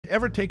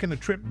ever taken a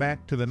trip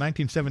back to the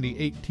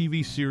 1978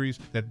 TV series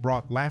that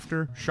brought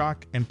laughter,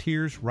 shock, and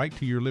tears right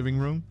to your living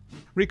room?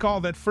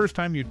 Recall that first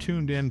time you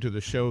tuned in to the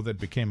show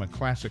that became a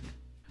classic?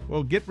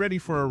 Well, get ready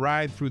for a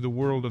ride through the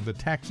world of the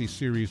Taxi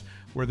series,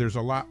 where there's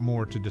a lot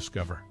more to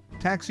discover.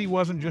 Taxi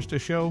wasn't just a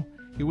show,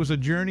 it was a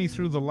journey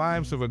through the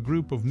lives of a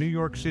group of New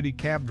York City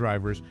cab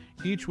drivers,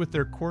 each with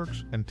their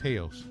quirks and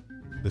tales.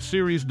 The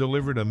series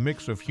delivered a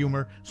mix of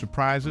humor,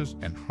 surprises,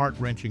 and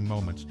heart-wrenching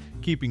moments,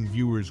 keeping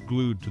viewers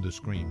glued to the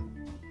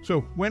screen.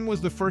 So, when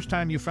was the first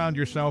time you found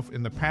yourself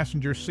in the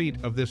passenger seat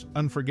of this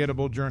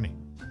unforgettable journey?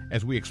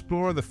 As we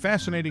explore the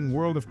fascinating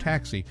world of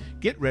Taxi,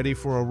 get ready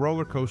for a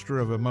roller coaster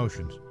of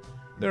emotions.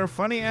 There are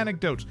funny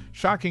anecdotes,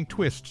 shocking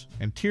twists,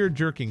 and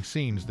tear-jerking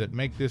scenes that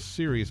make this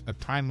series a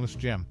timeless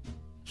gem.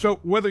 So,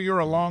 whether you're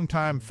a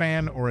longtime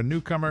fan or a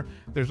newcomer,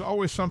 there's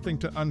always something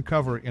to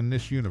uncover in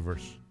this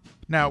universe.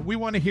 Now, we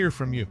want to hear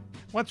from you.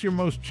 What's your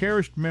most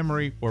cherished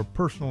memory or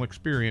personal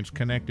experience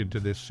connected to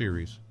this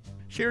series?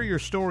 Share your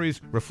stories,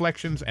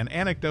 reflections, and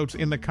anecdotes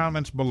in the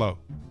comments below.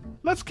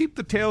 Let's keep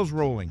the tales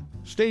rolling.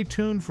 Stay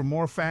tuned for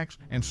more facts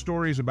and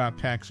stories about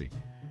Taxi.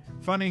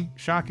 Funny,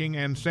 shocking,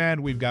 and sad,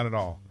 we've got it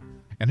all.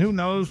 And who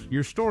knows,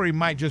 your story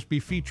might just be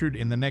featured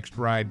in the next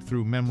ride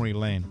through memory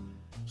lane.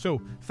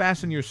 So,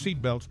 fasten your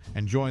seatbelts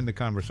and join the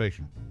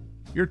conversation.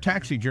 Your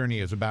Taxi journey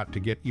is about to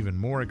get even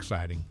more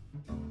exciting.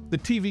 The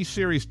TV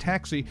series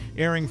Taxi,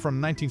 airing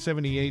from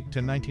 1978 to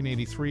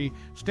 1983,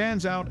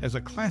 stands out as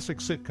a classic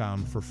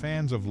sitcom for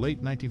fans of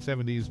late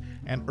 1970s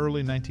and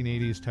early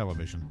 1980s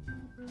television.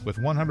 With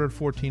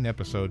 114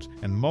 episodes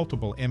and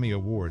multiple Emmy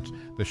Awards,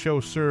 the show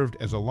served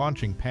as a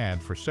launching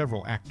pad for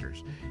several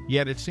actors,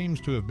 yet it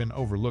seems to have been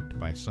overlooked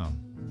by some.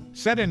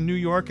 Set in New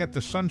York at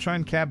the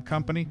Sunshine Cab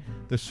Company,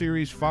 the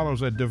series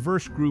follows a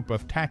diverse group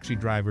of taxi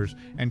drivers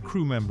and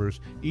crew members,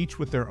 each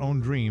with their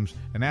own dreams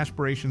and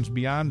aspirations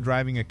beyond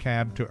driving a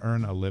cab to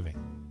earn a living.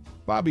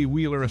 Bobby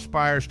Wheeler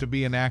aspires to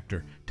be an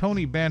actor,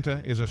 Tony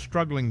Banta is a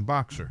struggling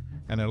boxer,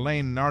 and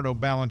Elaine Nardo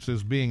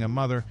balances being a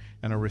mother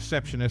and a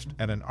receptionist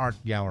at an art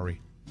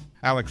gallery.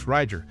 Alex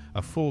Reiger,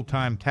 a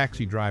full-time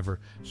taxi driver,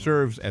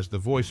 serves as the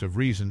voice of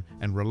reason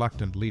and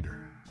reluctant leader.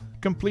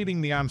 Completing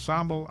the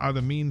ensemble are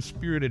the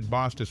mean-spirited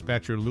boss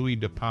dispatcher Louie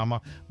de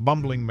Palma,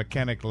 bumbling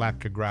mechanic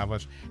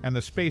Dahblitz-Gravas, and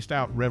the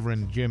spaced-out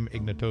Reverend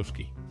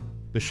Ignatowski.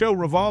 The show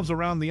revolves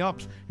around the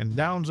ups and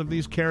downs of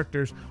these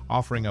characters,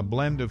 offering a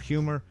blend of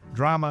humor,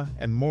 drama,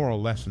 and moral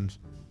lessons.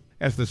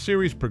 As the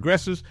series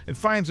progresses, it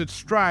finds its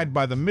stride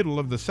by the middle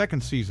of the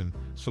second season,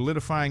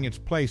 solidifying its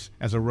place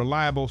as a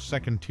reliable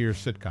second-tier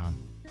sitcom.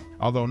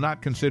 Although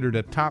not considered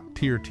a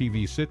top-tier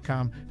TV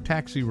sitcom,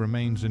 Taxi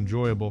remains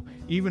enjoyable,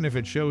 even if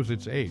it shows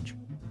its age.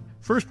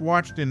 First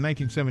watched in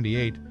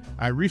 1978,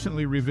 I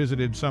recently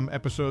revisited some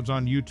episodes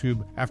on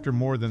YouTube after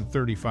more than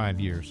 35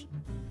 years.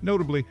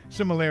 Notably,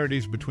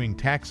 similarities between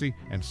Taxi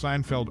and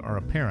Seinfeld are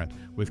apparent,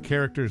 with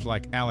characters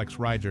like Alex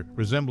Reiger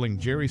resembling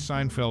Jerry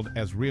Seinfeld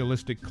as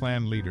realistic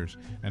Klan leaders,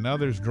 and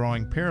others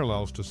drawing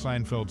parallels to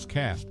Seinfeld's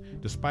cast,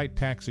 despite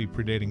Taxi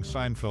predating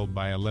Seinfeld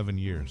by 11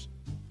 years.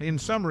 In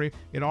summary,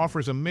 it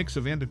offers a mix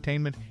of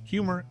entertainment,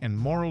 humor, and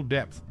moral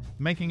depth,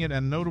 making it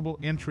a notable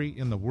entry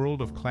in the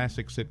world of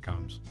classic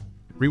sitcoms.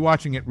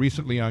 Rewatching it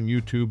recently on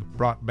YouTube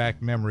brought back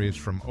memories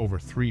from over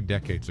 3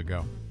 decades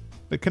ago.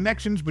 The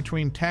connections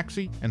between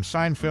Taxi and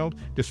Seinfeld,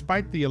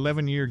 despite the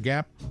 11-year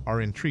gap,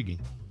 are intriguing.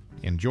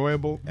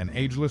 Enjoyable and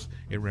ageless,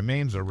 it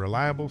remains a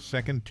reliable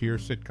second-tier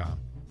sitcom.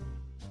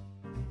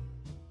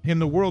 In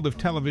the world of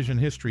television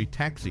history,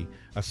 Taxi,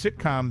 a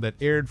sitcom that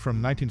aired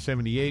from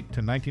 1978 to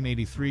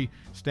 1983,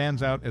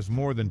 stands out as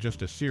more than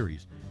just a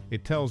series.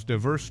 It tells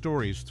diverse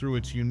stories through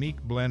its unique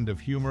blend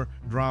of humor,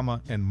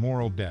 drama, and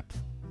moral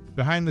depth.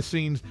 Behind the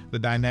scenes, the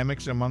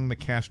dynamics among the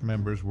cast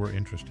members were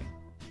interesting.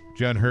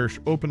 Judd Hirsch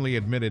openly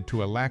admitted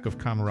to a lack of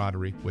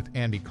camaraderie with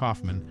Andy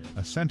Kaufman,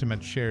 a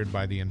sentiment shared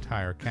by the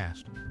entire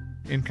cast.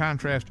 In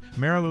contrast,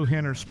 Marilu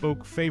Henner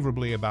spoke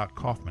favorably about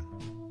Kaufman.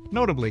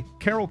 Notably,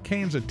 Carol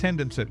Kane's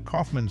attendance at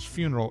Kaufman's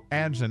funeral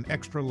adds an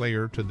extra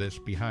layer to this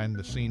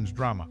behind-the-scenes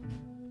drama.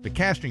 The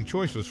casting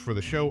choices for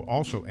the show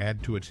also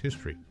add to its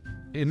history.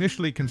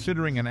 Initially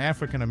considering an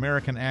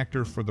African-American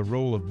actor for the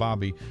role of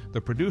Bobby,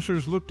 the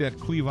producers looked at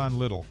Cleavon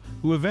Little,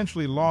 who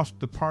eventually lost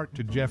the part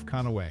to Jeff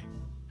Conaway.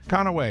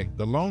 Conaway,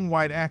 the lone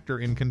white actor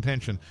in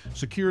contention,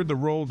 secured the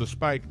role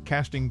despite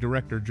casting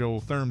director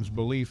Joel Thurm's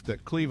belief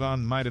that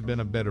Cleavon might have been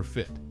a better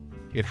fit.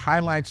 It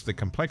highlights the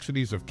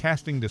complexities of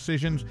casting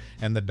decisions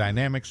and the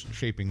dynamics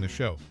shaping the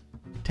show.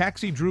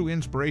 Taxi drew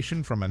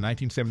inspiration from a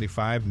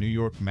 1975 New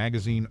York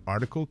Magazine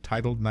article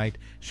titled Night,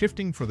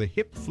 Shifting for the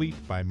Hip Fleet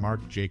by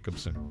Mark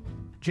Jacobson.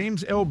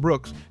 James L.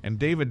 Brooks and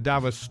David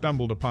Davis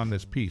stumbled upon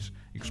this piece,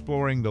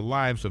 exploring the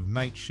lives of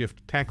night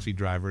shift taxi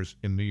drivers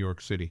in New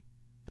York City.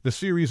 The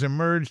series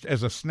emerged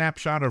as a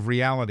snapshot of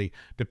reality,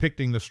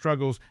 depicting the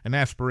struggles and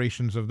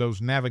aspirations of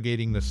those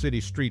navigating the city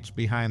streets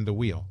behind the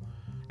wheel.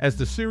 As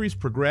the series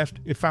progressed,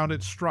 it found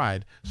its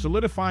stride,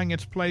 solidifying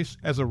its place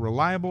as a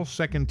reliable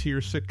second-tier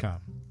sitcom.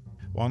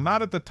 While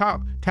not at the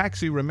top,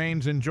 Taxi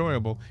remains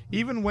enjoyable,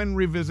 even when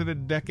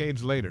revisited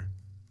decades later.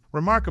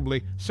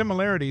 Remarkably,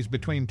 similarities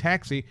between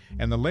Taxi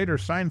and the later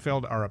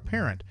Seinfeld are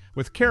apparent,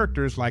 with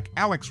characters like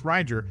Alex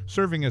Reiger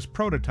serving as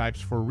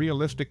prototypes for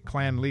realistic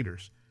Klan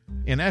leaders.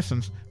 In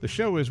essence, the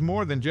show is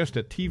more than just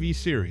a TV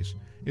series.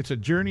 It's a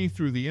journey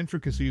through the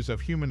intricacies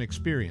of human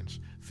experience,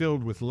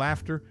 filled with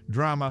laughter,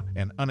 drama,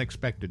 and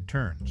unexpected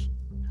turns.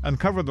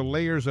 Uncover the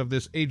layers of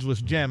this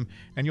ageless gem,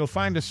 and you'll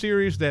find a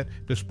series that,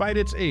 despite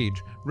its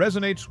age,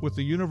 resonates with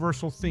the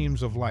universal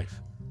themes of life.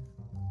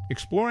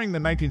 Exploring the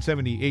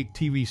 1978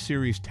 TV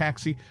series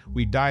Taxi,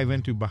 we dive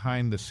into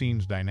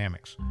behind-the-scenes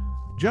dynamics.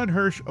 Judd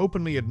Hirsch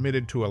openly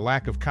admitted to a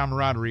lack of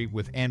camaraderie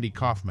with Andy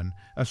Kaufman,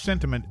 a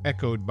sentiment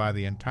echoed by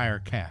the entire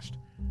cast.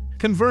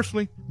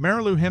 Conversely,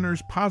 Marilu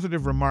Henner's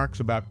positive remarks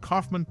about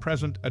Kaufman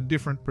present a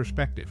different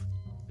perspective.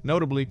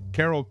 Notably,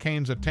 Carol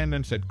Kane's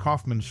attendance at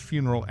Kaufman's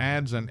funeral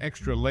adds an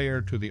extra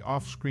layer to the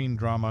off-screen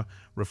drama,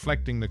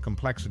 reflecting the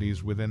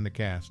complexities within the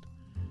cast.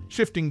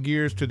 Shifting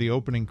gears to the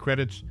opening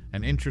credits,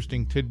 an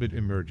interesting tidbit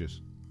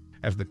emerges.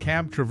 As the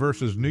cab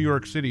traverses New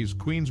York City's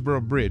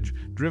Queensboro Bridge,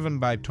 driven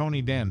by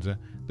Tony Danza,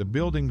 the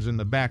buildings in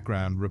the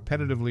background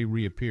repetitively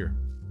reappear.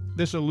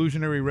 This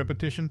illusionary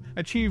repetition,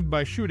 achieved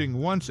by shooting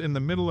once in the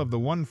middle of the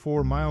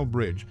 14-mile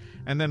bridge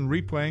and then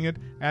replaying it,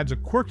 adds a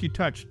quirky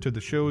touch to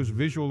the show's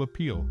visual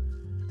appeal.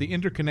 The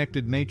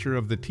interconnected nature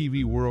of the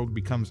TV world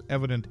becomes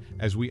evident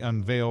as we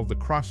unveil the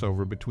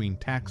crossover between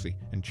Taxi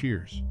and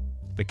Cheers.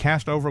 The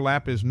cast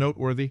overlap is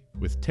noteworthy,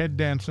 with Ted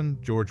Danson,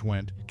 George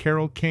Wendt,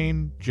 Carol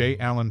Kane, J.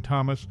 Allen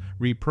Thomas,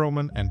 Rhea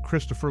Perlman, and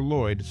Christopher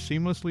Lloyd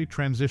seamlessly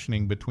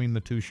transitioning between the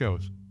two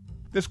shows.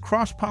 This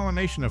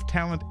cross-pollination of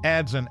talent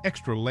adds an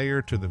extra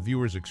layer to the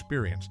viewer's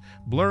experience,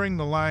 blurring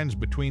the lines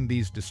between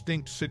these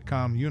distinct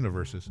sitcom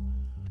universes.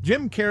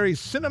 Jim Carrey's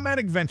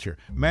cinematic venture,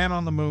 Man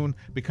on the Moon,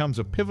 becomes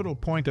a pivotal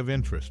point of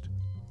interest.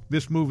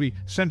 This movie,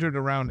 centered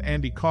around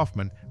Andy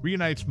Kaufman,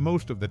 reunites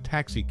most of the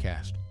Taxi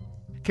cast.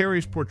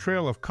 Carrey's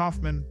portrayal of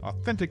Kaufman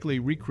authentically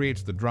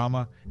recreates the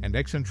drama and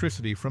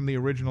eccentricity from the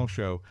original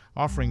show,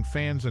 offering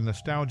fans a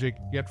nostalgic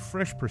yet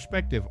fresh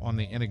perspective on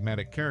the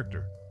enigmatic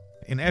character.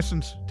 In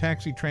essence,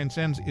 Taxi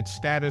transcends its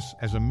status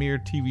as a mere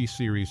TV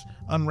series,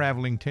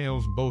 unraveling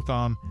tales both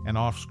on and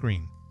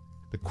off-screen.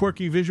 The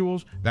quirky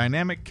visuals,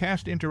 dynamic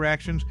cast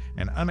interactions,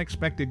 and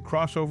unexpected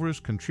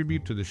crossovers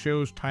contribute to the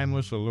show's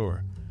timeless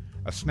allure.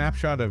 A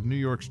snapshot of New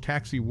York's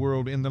taxi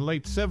world in the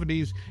late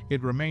 70s,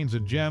 it remains a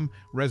gem,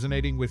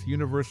 resonating with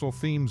universal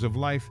themes of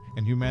life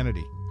and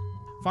humanity.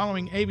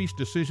 Following ABC's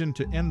decision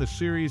to end the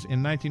series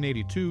in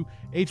 1982,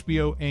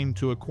 HBO aimed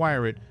to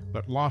acquire it,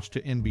 but lost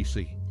to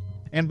NBC.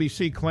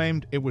 NBC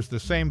claimed it was the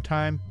same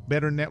time,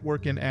 better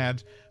network in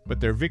ads,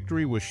 but their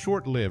victory was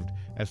short-lived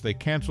as they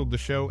canceled the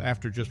show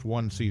after just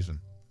one season.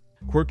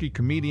 Quirky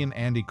comedian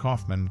Andy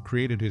Kaufman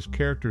created his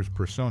character's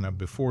persona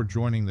before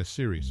joining the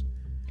series.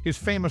 His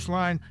famous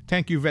line,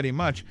 "Thank you very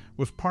much,"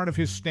 was part of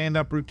his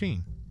stand-up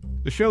routine.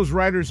 The show's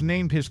writers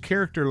named his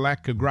character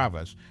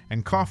Latka-Gravas,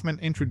 and Kaufman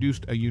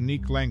introduced a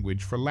unique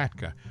language for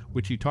Latka,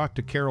 which he taught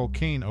to Carol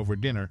Kane over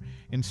dinner,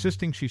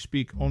 insisting she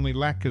speak only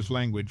Latka's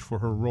language for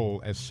her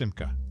role as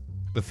Simka.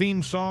 The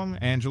theme song,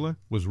 Angela,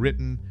 was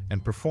written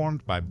and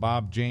performed by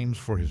Bob James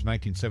for his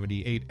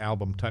 1978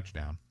 album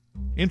Touchdown.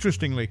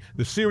 Interestingly,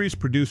 the series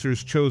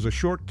producers chose a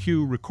short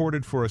cue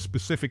recorded for a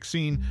specific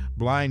scene,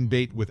 Blind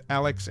Date with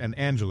Alex and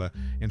Angela,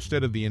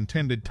 instead of the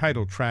intended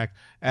title track,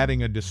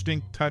 adding a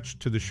distinct touch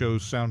to the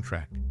show's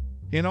soundtrack.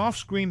 In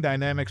off-screen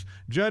dynamics,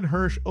 Judd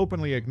Hirsch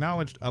openly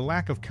acknowledged a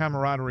lack of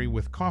camaraderie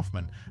with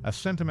Kaufman, a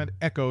sentiment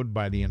echoed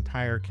by the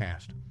entire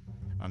cast.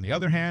 On the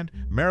other hand,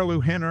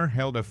 Marilu Henner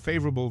held a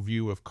favorable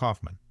view of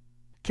Kaufman.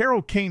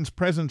 Carol Kane's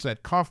presence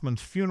at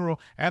Kaufman's funeral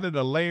added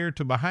a layer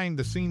to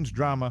behind-the-scenes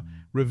drama,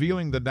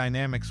 revealing the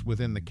dynamics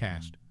within the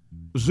cast.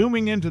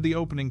 Zooming into the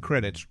opening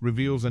credits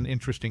reveals an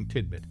interesting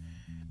tidbit.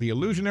 The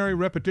illusionary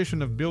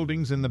repetition of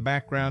buildings in the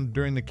background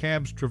during the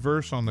cab's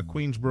traverse on the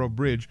Queensboro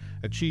Bridge,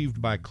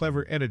 achieved by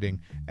clever editing,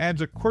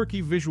 adds a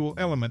quirky visual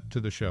element to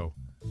the show.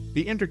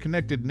 The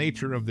interconnected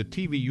nature of the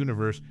TV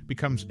universe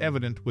becomes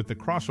evident with the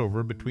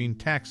crossover between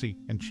Taxi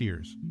and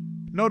Cheers.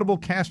 Notable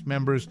cast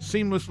members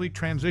seamlessly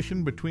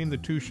transition between the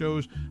two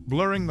shows,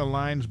 blurring the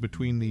lines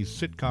between these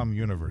sitcom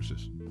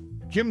universes.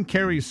 Jim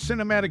Carrey's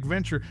cinematic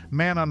venture,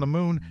 Man on the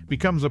Moon,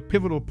 becomes a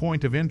pivotal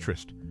point of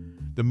interest.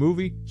 The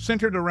movie,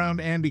 centered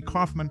around Andy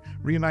Kaufman,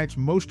 reunites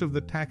most of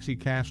the Taxi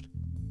cast.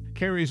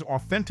 Carrey's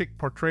authentic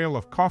portrayal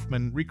of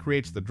Kaufman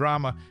recreates the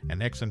drama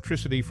and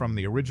eccentricity from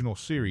the original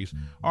series,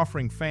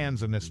 offering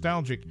fans a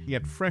nostalgic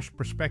yet fresh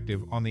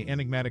perspective on the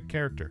enigmatic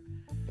character.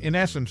 In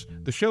essence,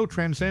 the show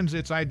transcends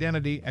its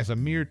identity as a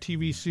mere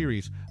TV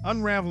series,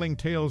 unraveling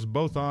tales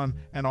both on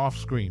and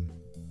off-screen.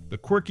 The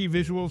quirky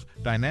visuals,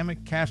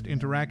 dynamic cast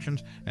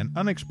interactions, and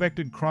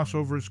unexpected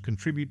crossovers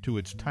contribute to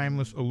its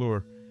timeless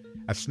allure.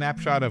 A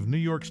snapshot of New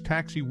York's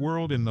taxi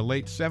world in the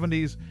late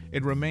 70s,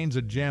 it remains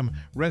a gem,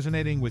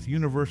 resonating with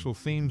universal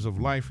themes of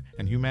life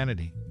and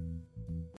humanity.